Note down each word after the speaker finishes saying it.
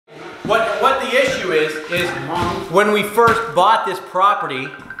What the issue is when we first bought this property,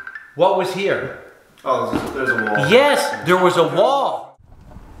 what was here? Oh, there's a wall. Yes, there was a wall.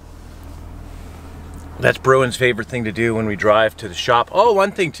 That's Bruin's favorite thing to do when we drive to the shop. Oh,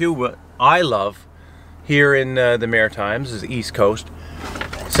 one thing too, what I love here in the Maritimes is the East Coast.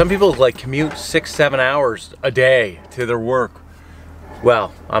 Some people like commute 6-7 hours a day to their work.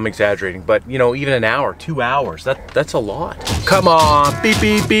 Well, I'm exaggerating, but you know, even an hour, 2 hours, that's a lot. Come on, beep,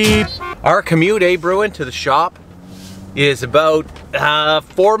 beep, beep. Our commute, Bruin, to the shop is about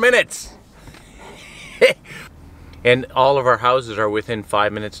 4 minutes. And all of our houses are within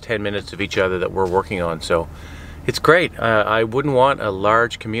 5 minutes, 10 minutes of each other that we're working on, so it's great. I wouldn't want a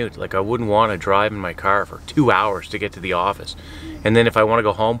large commute. Like, I wouldn't want to drive in my car for 2 hours to get to the office. And then if I want to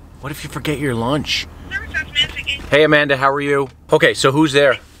go home, what if you forget your lunch? Hey Amanda, how are you? Okay, so who's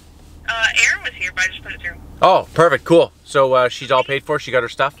there? Erin was here, but I just put it through. Oh, perfect, cool. So she's all paid for, she got her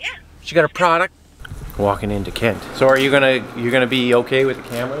stuff? Yeah. She got her product? Walking into Kent. So are you're gonna be okay with the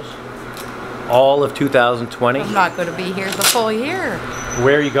cameras? All of 2020? I'm not going to be here the whole year.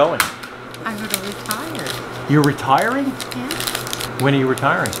 Where are you going? I'm going to retire. You're retiring? Yeah. When are you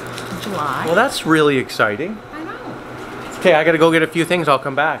retiring? July. Well, that's really exciting. I know. Okay, I gotta go get a few things, I'll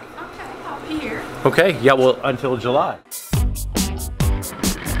come back. Okay, I'll be here. Okay, yeah, well, until July.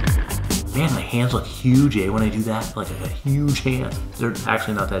 Man, my hands look huge, when I do that. Like a huge hand. They're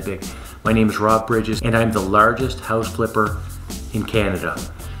actually not that big. My name is Rob Brydges, and I'm the largest house flipper in Canada.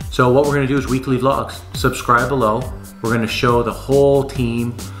 So what we're gonna do is weekly vlogs. Subscribe below. We're gonna show the whole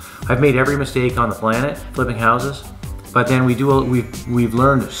team. I've made every mistake on the planet flipping houses, but then we've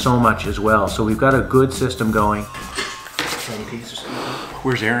learned so much as well. So we've got a good system going.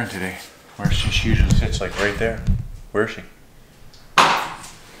 Where's Erin today? Where's she usually sits, like right there. Where is she?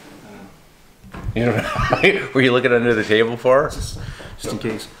 You don't know? Were you looking under the table for her? Just in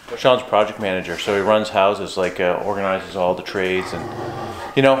case. Sean's project manager, so he runs houses, like organizes all the trades and,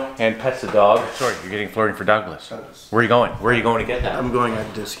 you know, and pets the dog. Sorry, you're getting flirting for Douglas. Where are you going? Where are you going to get that? I'm going at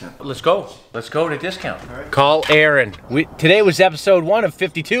a discount. Let's go. Let's go to discount. All right. Call Erin. Today was episode 1 of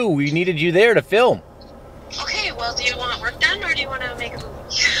 52. We needed you there to film. Okay, well, do you want work done or do you want to make a movie?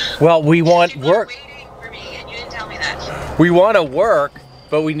 Well, we want You were work. waiting for me and you didn't tell me that. We want to work,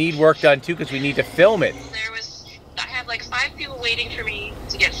 but we need work done too because we need to film it. I have like 5 people waiting for me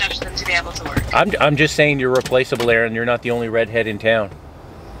to get stuff to them to be able to work. I'm just saying you're replaceable, Erin. You're not the only redhead in town.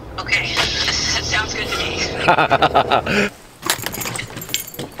 Okay, that sounds good to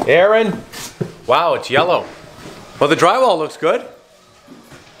me. Erin, wow, it's yellow. Well, the drywall looks good.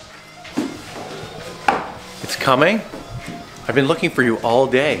 It's coming. I've been looking for you all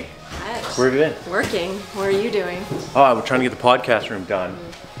day. Yes. Where have you been? Working. What are you doing? Oh, we're trying to get the podcast room done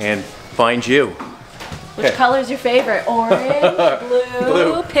and find you. Which color's your favorite? Orange,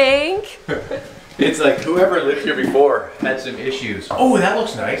 blue, pink? It's like whoever lived here before had some issues. Oh, that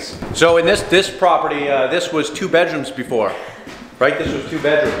looks nice. So in this property, this was 2 bedrooms before, right? This was 2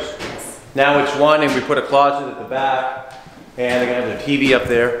 bedrooms. Now it's 1, and we put a closet at the back, and I got a TV up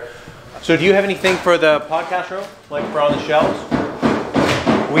there. So do you have anything for the podcast room, like for on the shelves?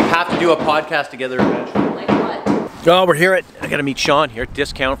 We have to do a podcast together eventually. Like what? Oh, we're here I gotta meet Sean here at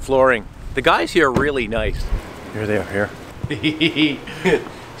Discount Flooring. The guys here are really nice. Here they are, here.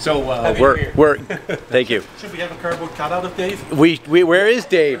 So we're thank you. Should we have a cardboard cutout of Dave? Where is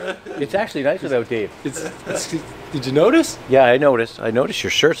Dave? It's actually nice without Dave. Did you notice? Yeah, I noticed. I noticed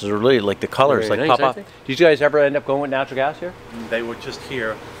your shirts are really like the colors Very like nice, pop off. I think. Did you guys ever end up going with natural gas here? They were just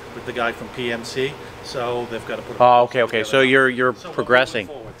here with the guy from PMC, so they've got to put. Oh, okay. So you're So we're progressing.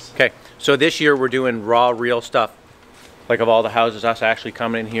 moving forwards. Okay. So this year we're doing raw, real stuff, like of all the houses. Us actually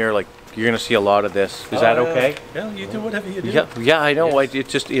coming in here, like you're gonna see a lot of this. Is that okay? Yeah, you do whatever you do. Yeah, I know.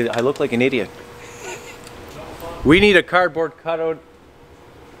 Yes. I look like an idiot. We need a cardboard cutout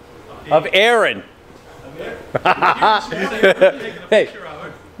of Erin. Hey.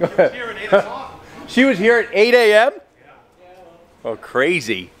 She was here at 8 a.m.? Oh,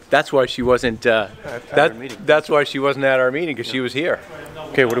 crazy. That's why she wasn't, that's why she wasn't at our meeting, because she was here.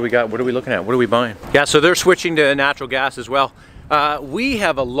 Okay, what do we got? What are we looking at? What are we buying? Yeah, so they're switching to natural gas as well. We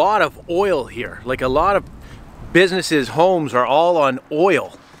have a lot of oil here. Like a lot of businesses, homes are all on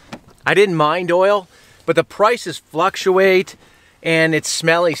oil. I didn't mind oil, but the prices fluctuate and it's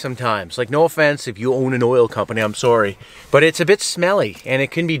smelly sometimes. Like, no offense if you own an oil company, I'm sorry. But it's a bit smelly and it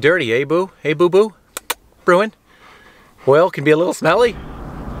can be dirty, eh, boo? Hey, boo-boo? Bruin? Oil can be a little smelly.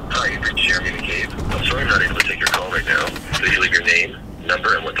 Hi, you've reached Jeremy McCabe. I'm sorry I'm not able to take your call right now. Please leave your name,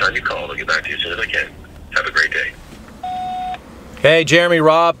 number, and what time you called. I'll get back to you as soon as I can. Have a great day. Hey, Jeremy,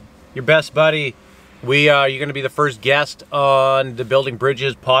 Rob, your best buddy. You're going to be the first guest on the Building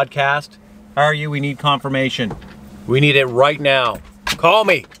Bridges podcast. Are you? We need confirmation. We need it right now. Call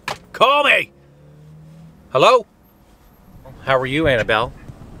me. Call me. Hello? How are you, Annabelle?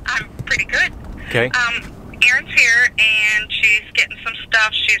 I'm pretty good. Okay. Erin's here, and she's getting some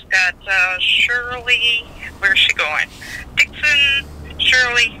stuff. She's got Shirley. Where's she going? Dixon,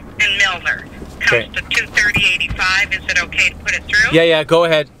 Shirley, and Milner. Comes to 23085. Is it okay to put it through? Yeah, go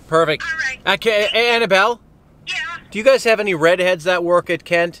ahead. Perfect. All right. Okay, Annabelle? Yeah. Do you guys have any redheads that work at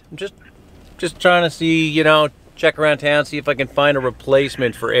Kent? I'm just trying to see, you know, check around town, see if I can find a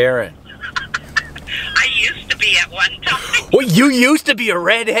replacement for Erin. I used to be at one time. Well, you used to be a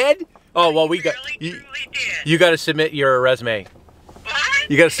redhead? Oh, well, we got... Really, truly did. You got to submit your resume. What?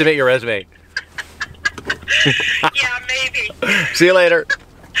 You got to submit your resume. Yeah, maybe. See you later.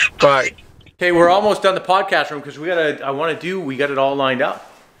 Bye. Okay, we're almost done the podcast room because we got it all lined up.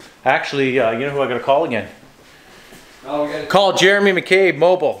 Actually, you know who I got to call again? Call Jeremy McCabe,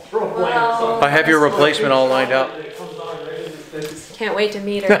 mobile. I have your replacement all lined up. Can't wait to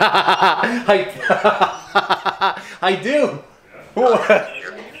meet her. I do. I'm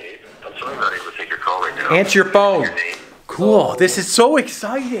sorry I'm not able to take your call right now. Answer your phone. Your name. Cool. This is so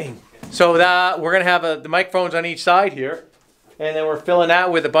exciting. So we're gonna have the microphones on each side here, and then we're filling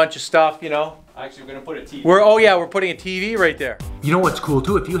that with a bunch of stuff. You know. Actually, we're gonna put a TV. We're putting a TV right there. You know what's cool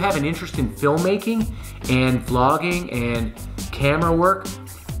too? If you have an interest in filmmaking and vlogging and camera work,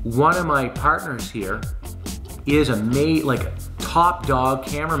 one of my partners here is a top dog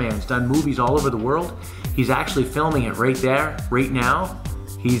cameraman. He's done movies all over the world. He's actually filming it right there, right now.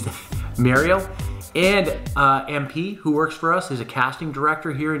 He's Mario. And MP, who works for us, is a casting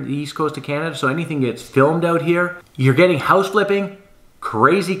director here in the East Coast of Canada. So anything gets filmed out here, you're getting house flipping,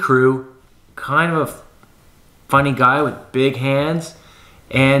 crazy crew, kind of a funny guy with big hands,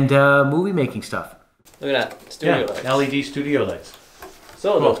 and movie making stuff. Look at that, studio lights. LED studio lights.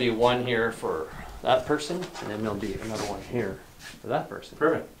 So there'll be one here for that person, and then there'll be another one here for that person.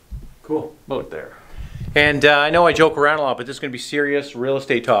 Perfect. Cool. About there. And I know I joke around a lot, but this is going to be serious real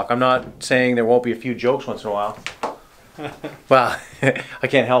estate talk. I'm not saying there won't be a few jokes once in a while. Well, I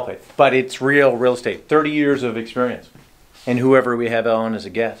can't help it. But it's real estate. 30 years of experience. And whoever we have on as a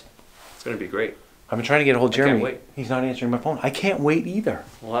guest. It's going to be great. I've been trying to get a hold of Jeremy. I can't wait. He's not answering my phone. I can't wait either.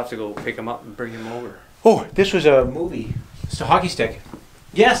 We'll have to go pick him up and bring him over. Oh, this was a movie. It's a hockey stick.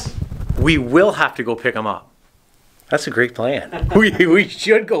 Yes. We will have to go pick him up. That's a great plan. we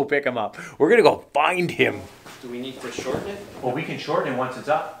should go pick him up. We're going to go find him. Do we need to shorten it? Well, we can shorten it once it's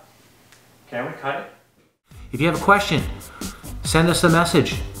up. Can we cut it? If you have a question, send us a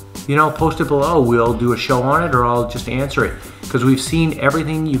message. You know, post it below. We'll do a show on it, or I'll just answer it. Because we've seen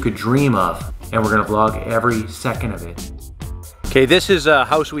everything you could dream of, and we're going to vlog every second of it. Okay, this is a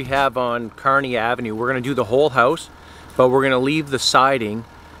house we have on Kearney Avenue. We're going to do the whole house, but we're going to leave the siding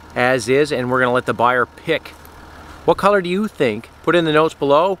as is, and we're going to let the buyer pick. What color do you think? Put in the notes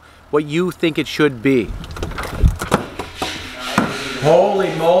below what you think it should be. Holy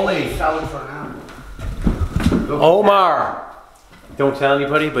moly. Omar. Don't tell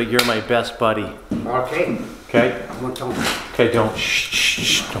anybody, but you're my best buddy. Okay. Okay? I won't tell him. Okay, don't.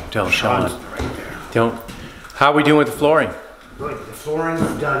 Shh. Don't tell Sean. Sean's right there. Don't. How are we doing with the flooring? Good. The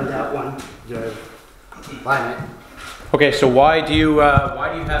flooring's done, that one. The laminate. Okay, so why do you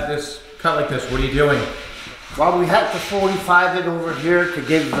have this cut like this? What are you doing? Well, we had to 45 it over here to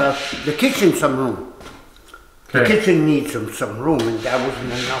give the kitchen some room. The Okay. kitchen needs some room, and there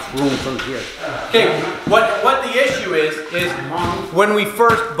wasn't enough room from here. Okay, what the issue is when we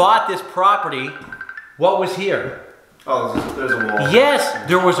first bought this property, what was here? Oh, there's a wall. Yes,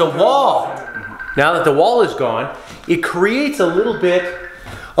 there was a wall. Now that the wall is gone, it creates a little bit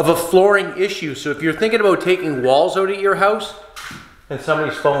of a flooring issue. So if you're thinking about taking walls out of your house, and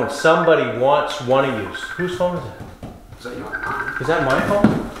somebody's phone, somebody wants one of yous. Whose phone is it? Is that my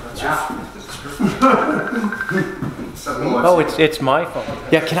phone? Oh, it's my phone.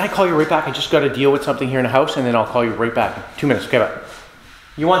 Yeah, can I call you right back? I just got to deal with something here in the house, and then I'll call you right back. 2 minutes, okay, bye.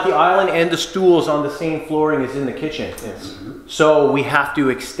 You want the island and the stools on the same flooring as in the kitchen. Yes. So we have to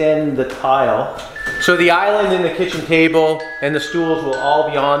extend the tile. So the island and the kitchen table and the stools will all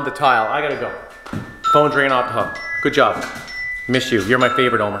be on the tile. I gotta go. Phone's ringing off the hook. Good job. Miss you. You're my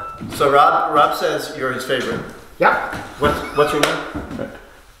favorite, Omer. So Rob says you're his favorite. Yep. What's your name?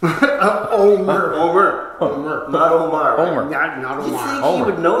 Omer. Omer. Not Omar. Right? Omer. Not You Omar. think he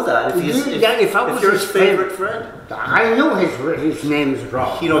would know that if he's if you're his favorite friend? I know his name's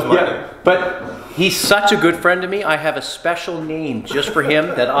Rob. He knows my name. But he's such a good friend to me. I have a special name just for him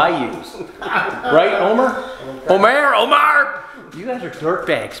that I use. Right, Omer? Omar! You guys are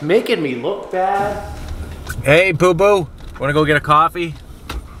dirtbags, making me look bad. Hey, Boo Boo, wanna go get a coffee?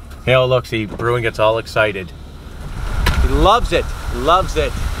 Hey, oh look, see, Bruin gets all excited. He loves it, loves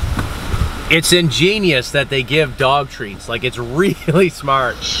it. It's ingenious that they give dog treats. Like, it's really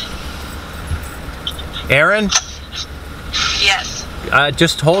smart. Aaron? Yes.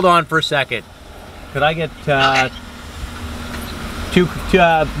 Just hold on for a second. Could I get two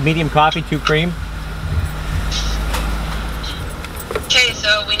medium coffee, 2 cream? Okay,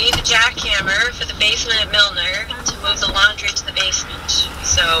 so we need a jackhammer for the basement at Milner to move the laundry to the basement.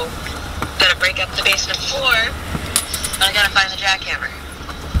 So, gotta break up the basement floor, but I gotta find the jackhammer.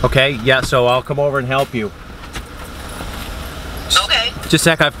 Okay, yeah, so I'll come over and help you. Okay. Just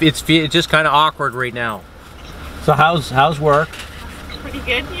a sec, it's just kind of awkward right now. So how's work? Pretty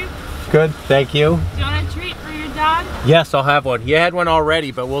good, you? Good, thank you. Do you want a treat for your dog? Yes, I'll have one. He had one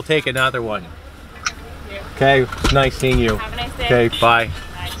already, but we'll take another one. Okay, it's nice seeing you. Have a nice day. Okay, bye.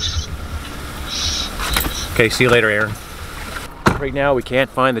 Bye. Okay, see you later, Aaron. Right now, we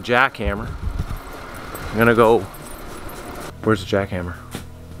can't find the jackhammer. I'm gonna go. Where's the jackhammer?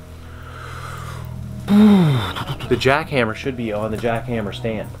 The jackhammer should be on the jackhammer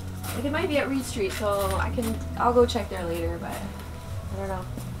stand. Like, it might be at Reed Street, so I'll go check there later, but I don't know.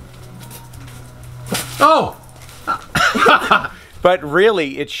 Oh! But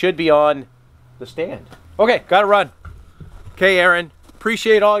really, it should be on the stand. Okay, gotta run. Okay, Aaron,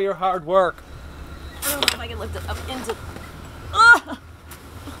 appreciate all your hard work. I don't know if I can lift it up into...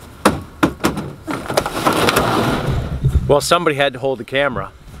 Well, somebody had to hold the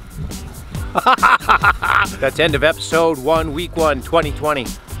camera. That's end of episode 1, week 1, 2020.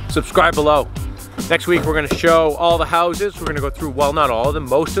 Subscribe below. Next week we're gonna show all the houses. We're gonna go through, well, not all of them,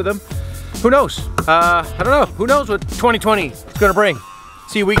 most of them. Who knows? I don't know. Who knows what 2020 is gonna bring.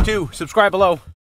 See you week 2. Subscribe below.